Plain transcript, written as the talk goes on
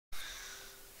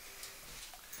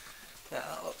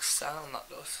sound that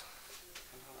does.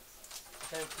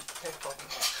 No problem.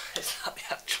 Is that the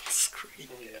actual screen?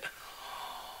 Yeah.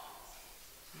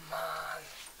 Man.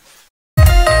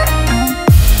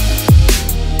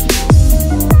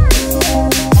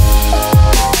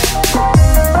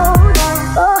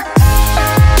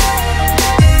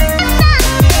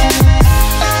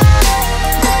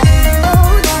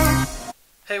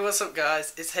 Hey, what's up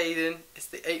guys? It's Hayden. It's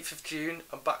the 8th of June.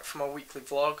 I'm back from my weekly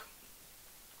vlog.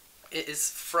 It is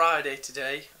Friday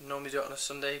today. I normally do it on a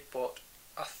Sunday, but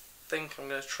I think I'm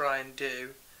going to try and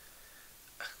do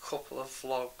a couple of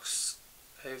vlogs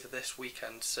over this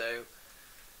weekend. So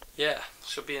yeah,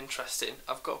 should be interesting.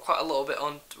 I've got quite a little bit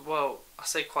on, well, I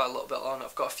say quite a little bit on,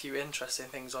 I've got a few interesting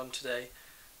things on today.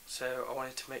 So I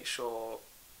wanted to make sure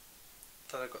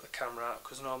that I got the camera out,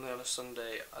 because normally on a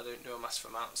Sunday I don't do a massive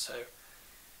amount. So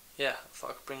yeah, I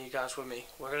thought I could bring you guys with me.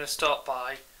 We're going to start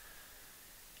by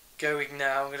going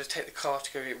now. I'm going to take the car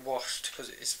to go get washed because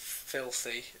it is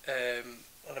filthy, and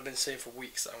I've been saying for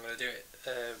weeks that I'm going to do it,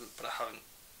 but I haven't.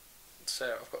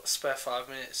 So I've got the spare 5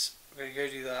 minutes. I'm going to go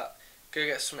do that, go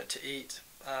get something to eat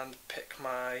and pick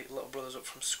my little brothers up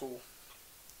from school.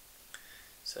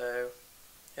 So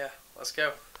yeah, let's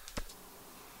go.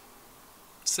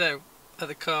 So at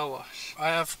the car wash, I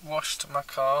have washed my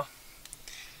car,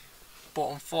 but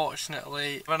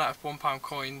unfortunately I ran out of £1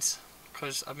 coins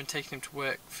because I've been taking him to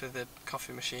work for the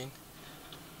coffee machine.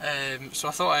 So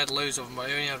I thought I had loads of them, but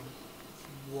I only had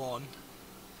one.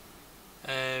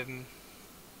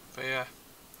 But yeah,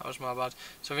 that was my bad.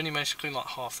 So I've only managed to clean like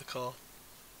half the car.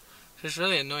 So it's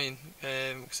really annoying,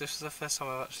 because this is the first time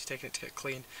I've actually taken it to get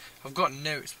clean. I've got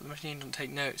notes, but the machine doesn't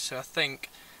take notes, so I think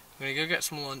I'm going to go get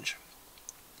some lunch,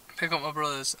 pick up my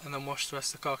brothers, and then wash the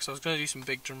rest of the car, because I was going to do some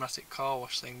big dramatic car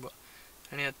wash thing, but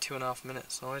I only had 2.5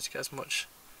 minutes, so I wanted to get as much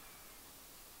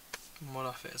mud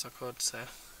off it as I could. So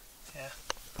yeah,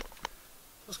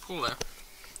 it was cool though.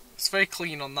 It's very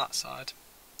clean on that side.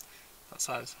 That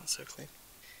side is not so clean.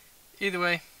 Either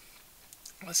way,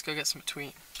 let's go get something to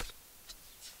eat.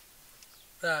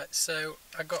 Right, so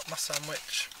I got my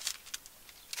sandwich.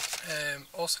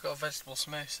 Also got a vegetable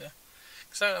samosa,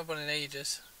 because I haven't had one in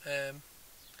ages. I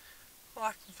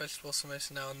like vegetable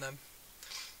samosa now and then.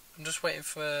 I'm just waiting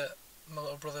for my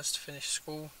little brothers to finish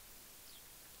school,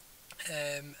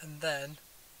 and then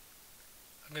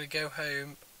I'm going to go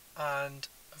home, and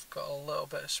I've got a little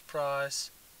bit of a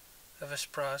surprise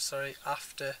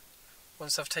after.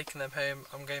 Once I've taken them home,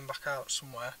 I'm going back out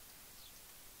somewhere.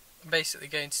 I'm basically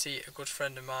going to see a good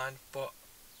friend of mine, but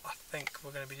I think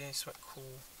we're going to be doing something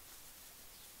cool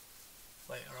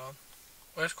later on.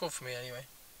 Well, it's cool for me anyway.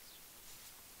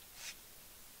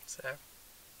 So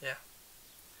yeah,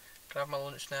 gonna have my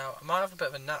lunch now. I might have a bit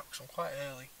of a nap because I'm quite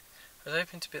early. I was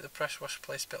hoping to be at the pressure washer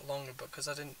place a bit longer, but because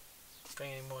I didn't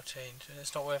bring any more change, and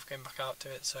it's not worth going back out to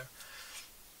it. So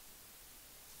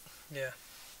yeah,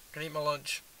 gonna eat my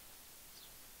lunch,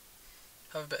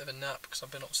 have a bit of a nap because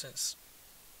I've been up since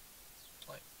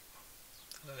like,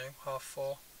 I don't know,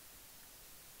 4:30.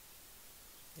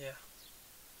 Yeah.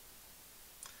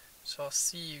 So I'll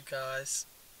see you guys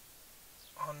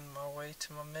on my way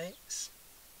to my mates.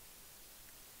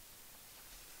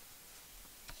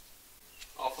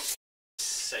 Oh, for f***'s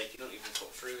sake, you don't even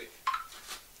cut through it.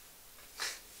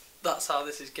 That's how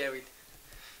this is going.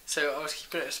 So I was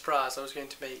keeping it a surprise. I was going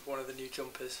to make one of the new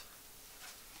jumpers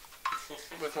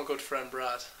with my good friend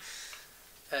Brad,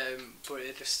 but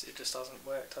it just hasn't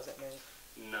worked, has it, mate?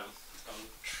 No, it's gone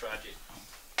tragic.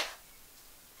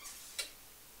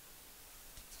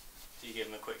 Do you give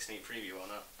him a quick sneak preview or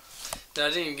not? No, I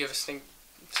didn't even give a sneak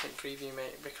preview,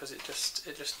 mate, because it just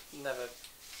never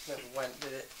went,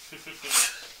 did it?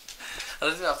 I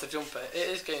didn't have the jumper. It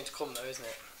is going to come though, isn't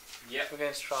it? Yeah. We're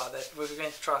going to try that. We're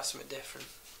going to try something different.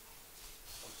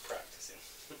 I'm practicing.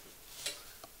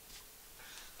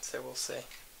 So we'll see.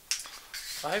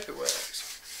 I hope it works.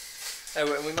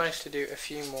 Oh, and we managed to do a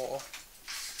few more.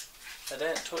 I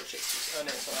don't touch it. Oh no,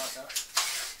 it's alright now.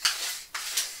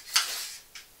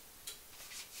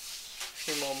 A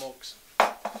few more mugs.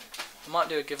 I might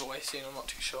do a giveaway soon, I'm not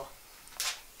too sure.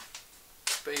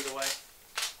 But either way,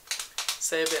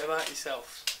 say a bit about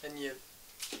yourself and your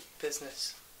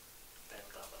business. That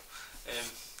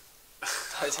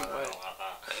didn't work.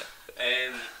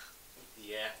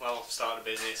 Yeah, well, started a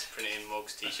business, printing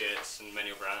mugs, t-shirts and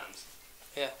many other items.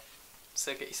 Yeah,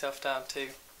 so get yourself down to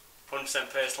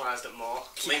 100% personalised at more.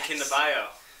 Yes. Link in the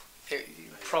bio. It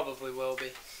probably will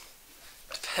be.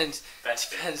 Depends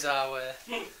how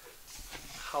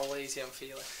lazy I'm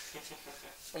feeling.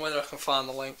 And whether I can find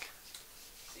the link.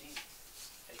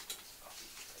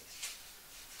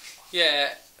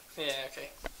 Yeah, okay.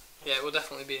 Yeah, it will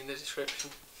definitely be in the description.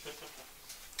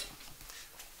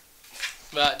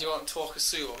 Right, do you want to talk us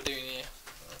through what we're doing here?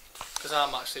 Because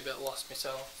I'm actually a bit lost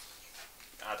myself.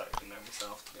 I don't even know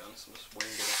myself, to be honest. I'm just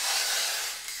winging it.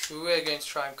 We were going to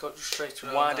try and cut straight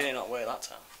around. Why did it not work that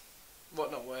time?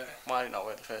 What not work? Why did it not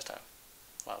work the first time?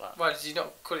 Like that? Why did you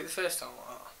not cut it the first time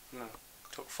like that? No.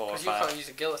 Took 4 or Because you 5. can't use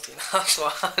a guillotine, that's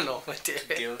why I normally do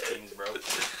it. Guillotine's broke.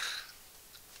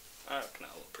 I reckon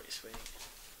that'll look pretty sweet.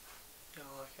 Yeah,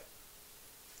 I like it.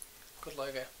 Good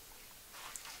logo.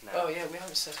 No. Oh yeah, we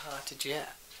haven't said hi to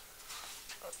Jet.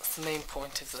 That's the main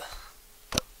point of the...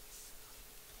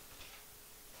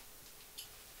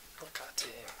 Look at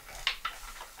him.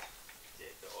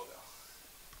 Yeah, doggo.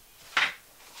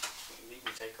 You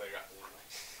can take away rappers anyway.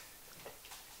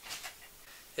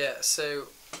 Yeah, so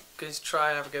going to try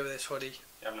and have a go with this hoodie.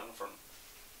 You have it on the front.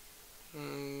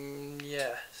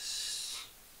 Yes.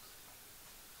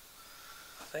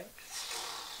 I think.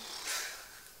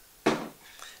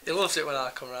 He loves it when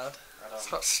I come round.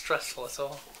 It's not stressful at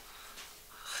all.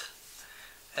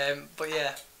 But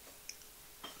yeah,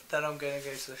 then I'm going to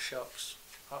go to the shops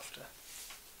after.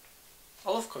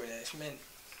 I love coming here, it's mint.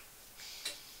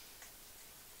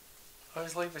 I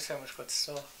always leave with so much good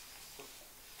stuff.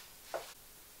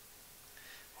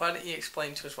 Why don't you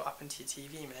explain to us what happened to your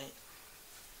TV, mate?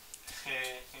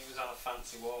 It was on a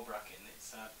fancy wall bracket and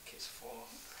it's Kiss 4.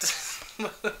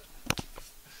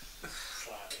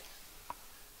 Slightly.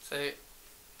 So,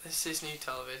 this is new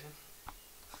television.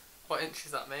 What inch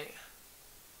is that, mate?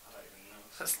 I don't even know.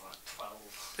 That's- Something like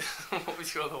 12. What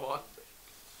was your other one?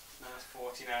 No, it's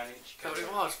 49 inch. No,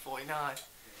 it was 49.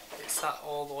 It sat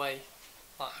all the way,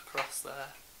 like across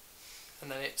there.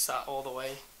 And then it sat all the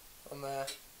way on there.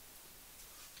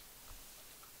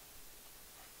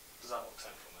 Does that look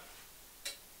central now?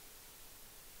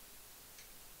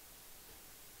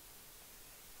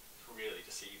 It's really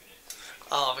deceiving it.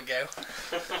 I'll have a go.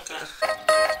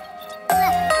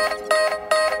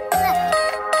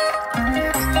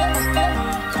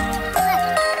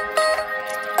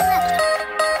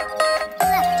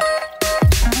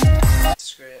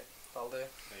 Screw it, I'll do. There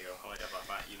you go, I'll get that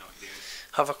back, you know what you're doing.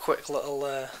 Have a quick little.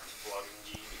 Vlogging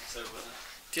genius over there.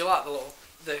 Do you like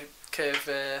the curve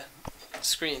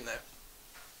screen though?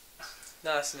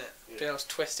 Nice, isn't it? Yeah. Being able to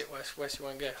twist it where you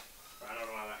want to go. I don't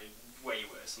know why that is way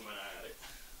worse than when I had it.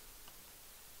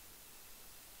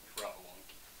 It's rather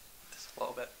wonky. Just a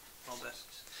little bit.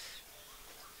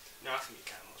 No, I think it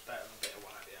kind of looks better with a bit of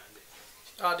white behind it.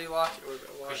 I do like it with a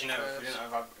bit of white. Because you know, curves.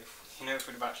 if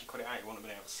we'd have actually cut it out, you wouldn't have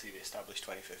been able to see the established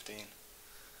 2015.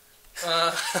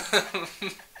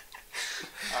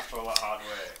 After a lot of hard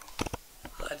work.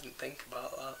 I didn't think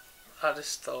about that. I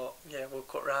just thought, yeah, we'll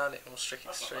cut round it and we'll stick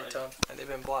it That's not straight right. on, and it'd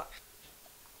been black.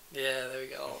 Yeah, there we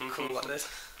go. Oh, cool like this.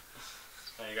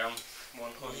 There you go.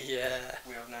 One hoodie. Yeah,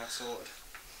 We have now sorted.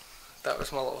 that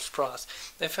was my little surprise.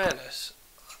 In fairness,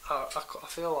 I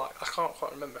feel like I can't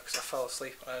quite remember because I fell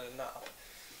asleep and I had a nap.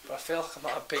 But I feel like I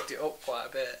might have bigged it up quite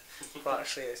a bit. But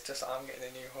actually, it's just I'm getting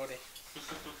a new hoodie.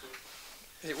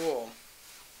 Is it warm?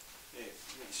 Yeah,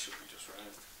 it should be just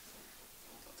right.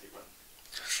 Not too bad.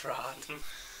 Just right.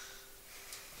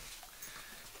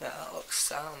 Yeah, that looks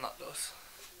sound, that does.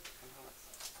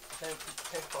 No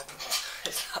problem.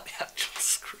 Is that the actual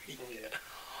screen? Yeah.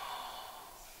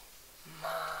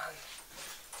 Man.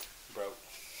 Bro.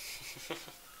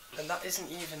 And that isn't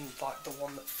even like the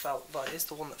one that fell, that is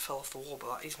the one that fell off the wall,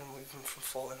 but that isn't even from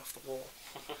falling off the wall.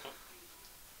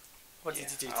 What did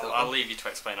you do to I'll leave you to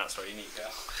explain that story, you need to go.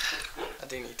 I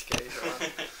do need to go, don't I?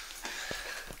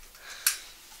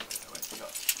 What have you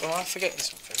got? Well, I'm forgetting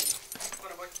something.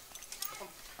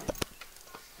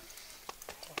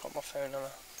 I've got my phone on.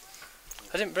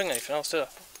 I didn't bring anything else, did I?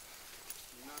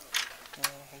 No.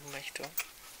 I'll make it up.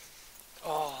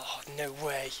 Oh, no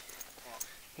way.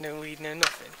 No lead, no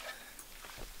nothing.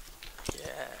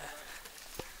 Yeah.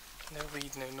 No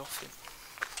lead, no nothing.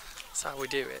 That's how we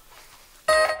do it.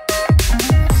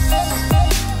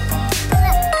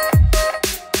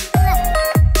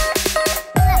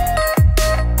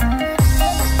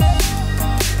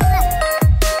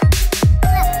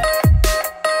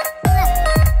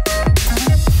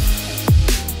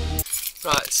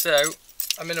 Right, so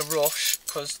I'm in a rush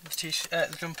because the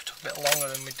jumper took a bit longer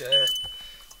than we'd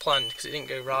planned because it didn't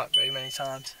go right very many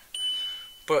times.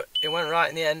 But it went right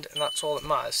in the end, and that's all that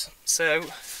matters. So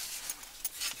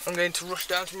I'm going to rush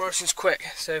down to Morrison's quick.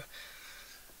 So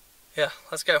yeah,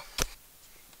 let's go.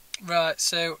 Right,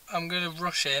 so I'm going to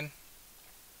rush in.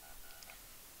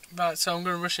 Right, so I'm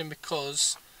going to rush in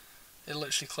because it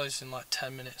literally closes in like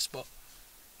 10 minutes. But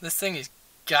this thing is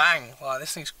gang. Like,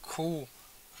 this thing's cool.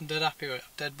 I'm dead happy with it.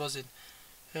 I'm dead buzzing.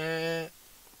 I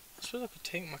suppose I could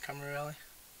take my camera really.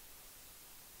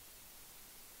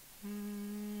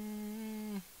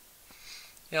 Yeah,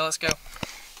 let's go.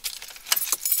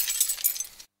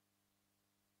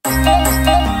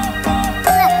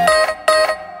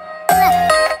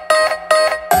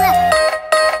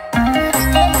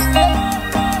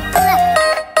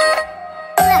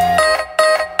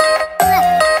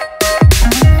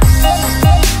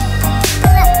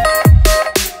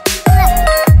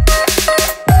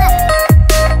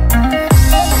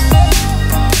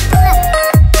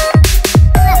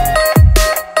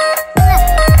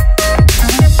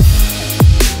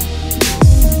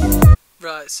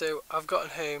 Right, so I've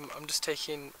gotten home. I'm just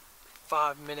taking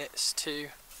 5 minutes to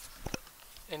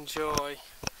enjoy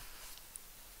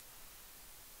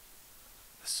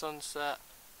the sunset.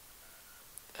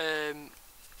 And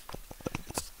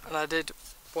I did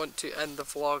want to end the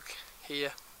vlog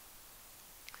here.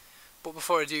 But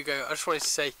before I do go, I just wanted to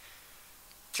say,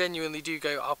 genuinely do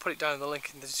go. I'll put it down in the link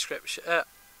in the description.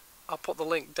 I'll put the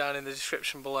link down in the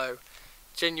description below.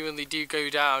 Genuinely do go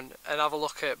down and have a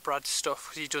look at Brad's stuff,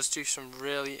 because he does do some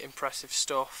really impressive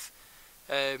stuff.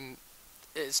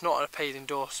 It's not a paid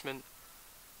endorsement,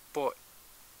 but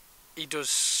he does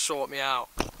sort me out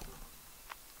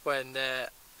when I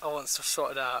want stuff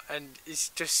sorted out, and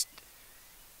he's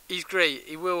great.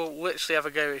 He will literally have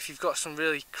a go if you've got some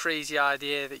really crazy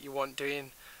idea that you want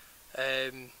doing.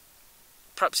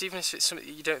 Perhaps even if it's something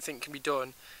that you don't think can be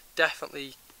done,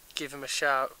 definitely give him a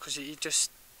shout, because he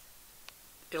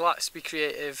likes to be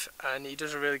creative and he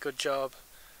does a really good job.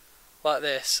 Like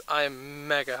this, I am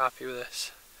mega happy with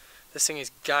this. This thing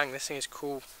is gang, this thing is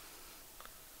cool.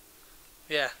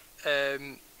 Yeah,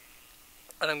 and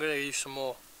I'm going to use some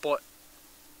more, but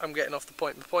I'm getting off the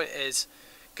point. The point is,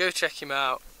 go check him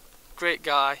out. Great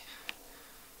guy,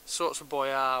 sorts a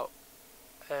boy out,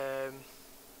 and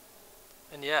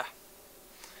yeah.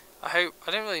 I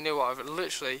don't really know what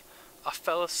I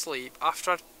fell asleep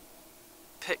after I'd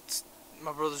picked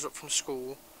my brothers up from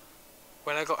school.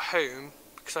 When I got home,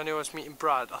 because I knew I was meeting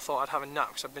Brad, I thought I'd have a nap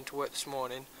because I'd been to work this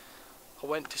morning. I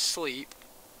went to sleep.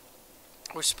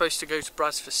 I was supposed to go to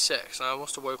Brad's for 6, and I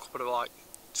must have woke up at like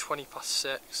 20 past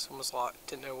 6 and was like,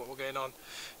 didn't know what was going on.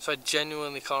 So I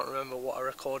genuinely can't remember what I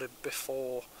recorded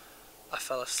before I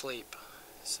fell asleep.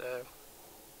 So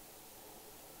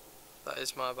that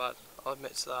is my bad, I'll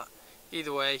admit to that.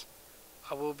 Either way,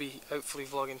 I will be hopefully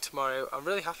vlogging tomorrow. I'm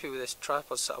really happy with this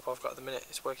tripod setup I've got at the minute.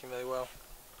 It's working really well.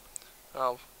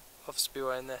 I'll obviously be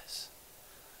wearing this.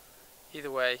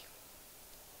 Either way,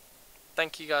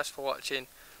 thank you guys for watching.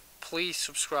 Please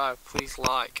subscribe, please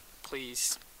like,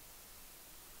 please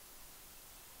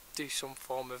do some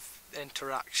form of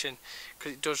interaction,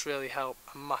 because it does really help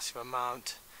a massive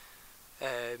amount.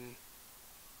 And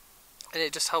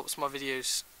it just helps my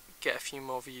videos get a few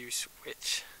more views,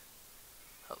 which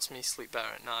helps me sleep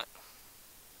better at night.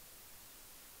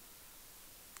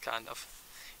 Kind of.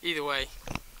 Either way,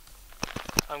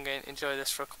 I'm going to enjoy this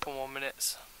for a couple more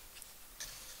minutes,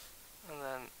 and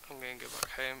then I'm going to go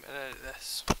back home and edit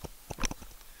this.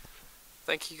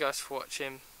 Thank you guys for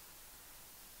watching,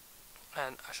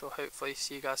 and I shall hopefully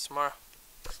see you guys tomorrow.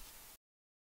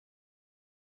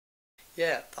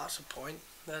 Yeah, that's a point.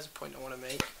 There's a point I want to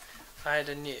make. I had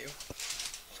a new.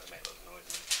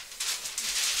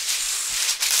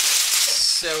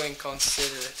 So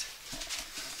inconsiderate.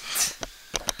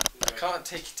 I can't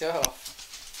take it off.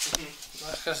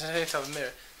 That's because I don't have a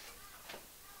mirror.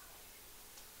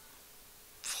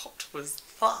 What was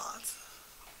that?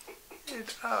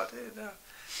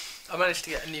 I managed to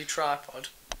get a new tripod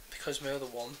because my other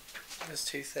one was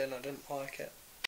too thin. I didn't like it.